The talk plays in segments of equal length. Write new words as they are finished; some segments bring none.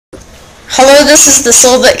Hello, this is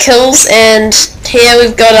TheSwordThatKills, and here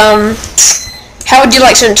we've got, how would you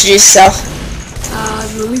like to introduce yourself?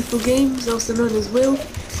 TheLethalGames, also known as Will.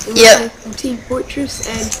 And Yep. we're from Team Fortress,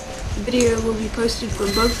 and the video will be posted from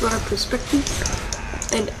both our Prospective.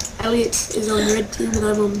 And Elliot is on red team and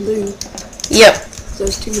I'm on blue. Yep. So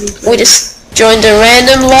there's too many players. We just joined a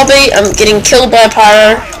random lobby. I'm getting killed by a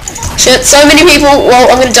pyro. Shit, so many people. Well,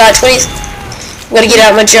 I'm gonna die at 20. I'm gonna get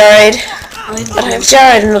out my Jared. I don't have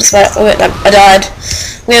Jared, and I died.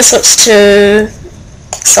 I'm gonna switch to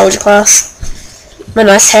soldier class. My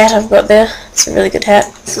nice hat I've got there. It's a really good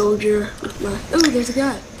hat. Soldier with my... Oh, there's a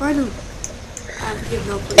guy. Finally.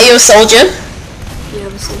 Are you a soldier? Yeah,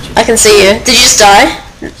 I'm a soldier. I can see you. Did you just die?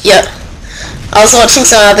 Yep. I was watching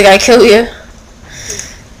some other guy kill you.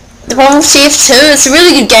 The problem with TF2, it's a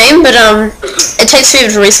really good game, but it takes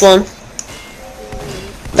forever to respawn.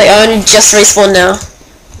 Like, I only just respawned now.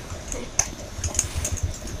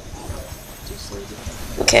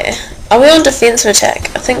 Okay. Are we on defense or attack?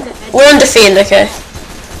 I think we're on defend, okay.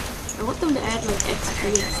 I want them to add like XP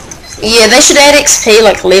and stuff. So Yeah, they should add XP,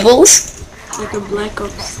 like levels. like a Black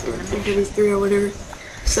Ops or MW3 or whatever.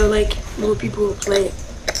 So like more people will play it,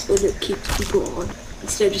 and it keeps people on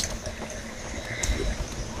instead of just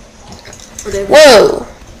whatever. Whoa!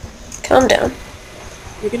 Calm down.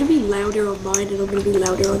 You're gonna be louder on mine, and I'm gonna be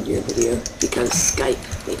louder on your video because Skype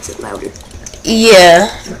makes it louder. Yeah.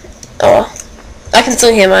 Oh. I can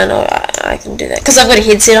still hear mine, or I can do that. Because I've got a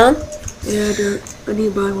headset on. Yeah, I do. I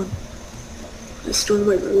need to buy one. I stole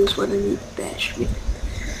my brother's one and he bashed me.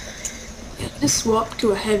 Yeah, just swap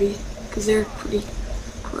to a heavy, because they're pretty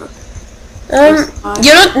rough.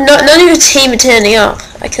 You're not none of your team are turning up.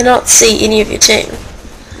 I cannot see any of your team.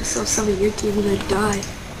 I saw some of your team and I died.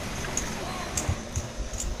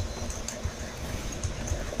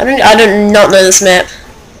 I do not know this map.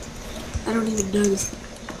 I don't even know this.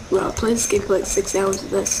 Well, I played this game for like 6 hours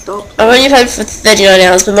and I stopped. I've only played for 39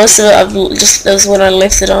 hours, but most of it that was when I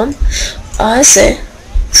left it on. Oh, I see.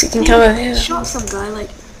 So you can come over here. I shot some guy like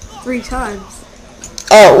 3 times.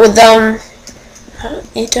 Oh, with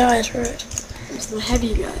you died, right? There's the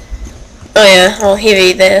heavy guy. Oh yeah, well,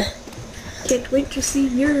 heavy there. Can't wait to see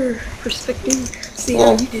your perspective. See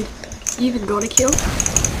how you did. You even got a kill?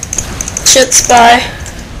 Shit, spy.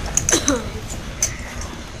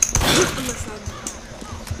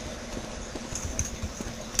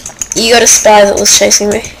 You got a spy that was chasing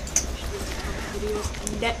me.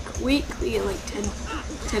 Neck week, we get like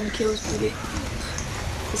 10 kills per game.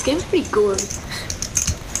 This game's pretty gory.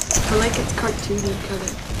 I like it's cartoony kind of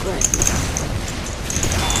graphics.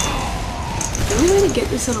 The only way to get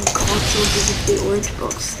this on consoles is with the orange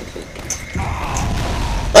box, I think.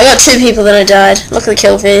 I got 2 people, then I died. Look at the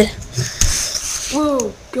kill feed.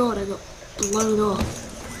 Whoa, God, I got blown off.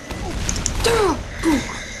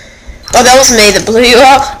 Oh, that was me that blew you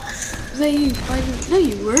up. Was that you? No,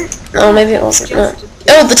 you weren't. Oh, maybe it wasn't. No.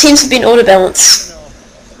 Oh, the teams have been auto-balanced.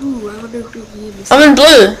 Ooh, I wonder who will be in this. I'm in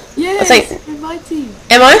blue. Yeah, I think. in my team.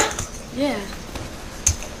 Am I? Yeah.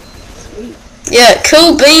 Sweet. Yeah,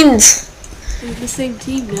 cool beans. We're in the same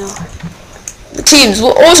team now. The teams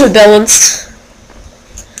were auto-balanced.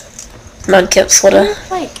 Mudkips, what a...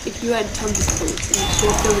 Like, if you had tons of points and you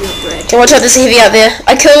swapped over to red. Okay, watch out, there's a heavy out there.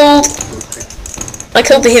 I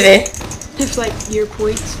killed the heavy. If like your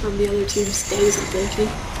points from the other team stays on their team.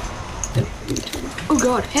 Oh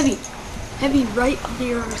god, heavy! Heavy right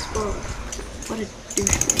near our spawn. What a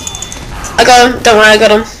douchebag. I got him, don't worry, I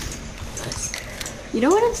got him. Nice. You know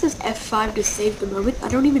when it says F5 to save the moment? I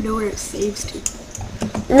don't even know where it saves to.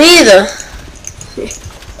 Me either.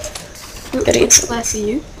 What class are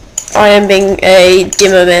you? I am being a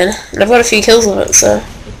demo man, and I've got a few kills with it, so...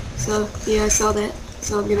 So, yeah, I saw that.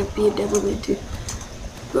 So I'm gonna be a demo man too.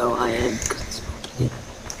 Well, I am.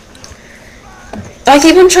 I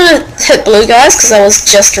keep on trying to hit blue guys, because I was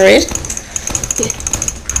just red.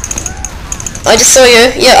 I just saw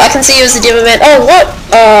you. Yeah, I can see you as a demo man. Oh, what?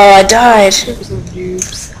 Oh, I died.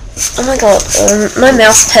 Oh my god, my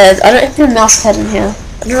mouse pad. I don't have a mouse pad in here.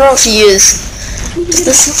 I don't know what to use. Just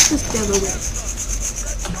this demo man.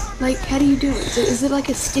 Like, how do you do it? Is it like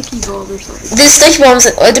a sticky bomb or something? There's sticky bombs,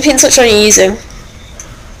 it depends which one you're using.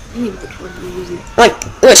 I mean, which one are you using? Like,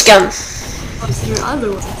 which gun? Oh, is there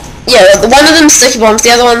other one? Yeah, one of them's sticky bombs,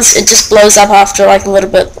 the other one's, it just blows up after like a little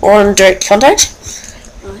bit, or on direct contact.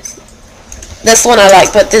 Oh, I see. That's the one I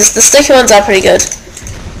like, but the sticky ones are pretty good.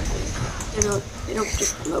 They don't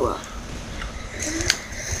just blow up.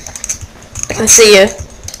 I can see you.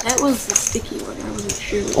 That was the sticky one, I wasn't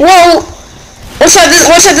sure. Whoa! Watch out,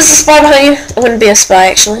 there's a spy behind you. I wouldn't be a spy,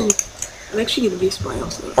 actually. I'm actually gonna be a spy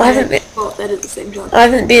also. I haven't been... Oh, that is the same job. I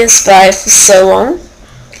haven't been a spy for so long.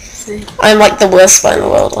 See. I'm like the worst spy in the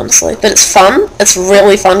world, honestly. But it's fun. It's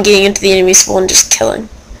really fun getting into the enemy spawn and just killing.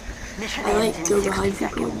 I like to go behind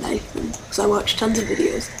people and knife them. Because I watch tons of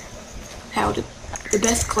videos. How to... The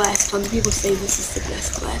best class. Tons of people say this is the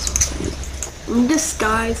best class. And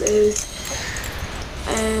disguise is...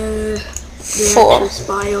 the 4. actual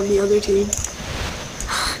spy on the other team.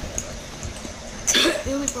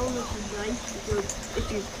 The only problem with the knife is if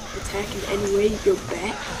you attack in any way, you go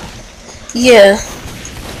back. Yeah.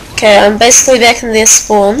 Okay, I'm basically back in their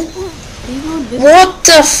spawn. What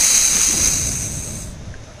the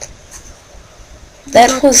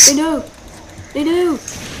That was... They know! They know!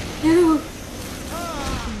 No!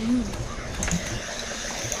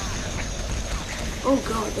 Oh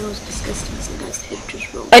god, that was disgusting. Some guy's head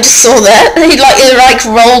just rolled. I just saw that. He like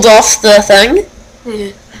rolled off the thing.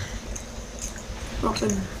 Yeah.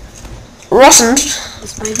 Rotten. Rotten.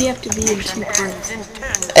 This maybe have to be in 2 parts.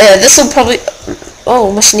 This will probably...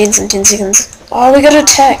 Oh, mission ends in 10 seconds. Oh, we got to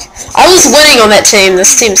attack. I was winning on that team.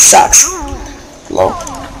 This team sucks. Lol.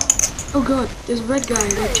 Oh god, there's a red guy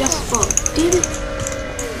that just fought. Damn it.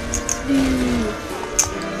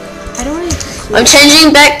 I don't really... I'm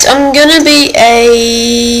changing back to... I'm gonna be a...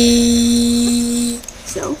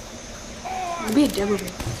 So? I'll be a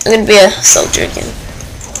devilman. I'm gonna be a soldier again.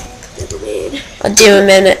 Devilman. A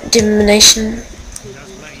demonation.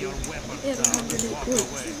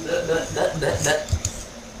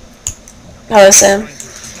 Hello, Sam.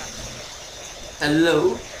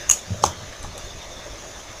 Hello.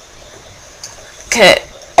 Okay,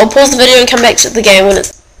 I'll pause the video and come back to the game when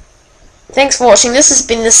it's... Thanks for watching. This has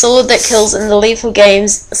been The Sword That Kills and The Lethal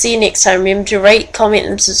Games. See you next time. Remember to rate, comment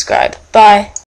and subscribe. Bye.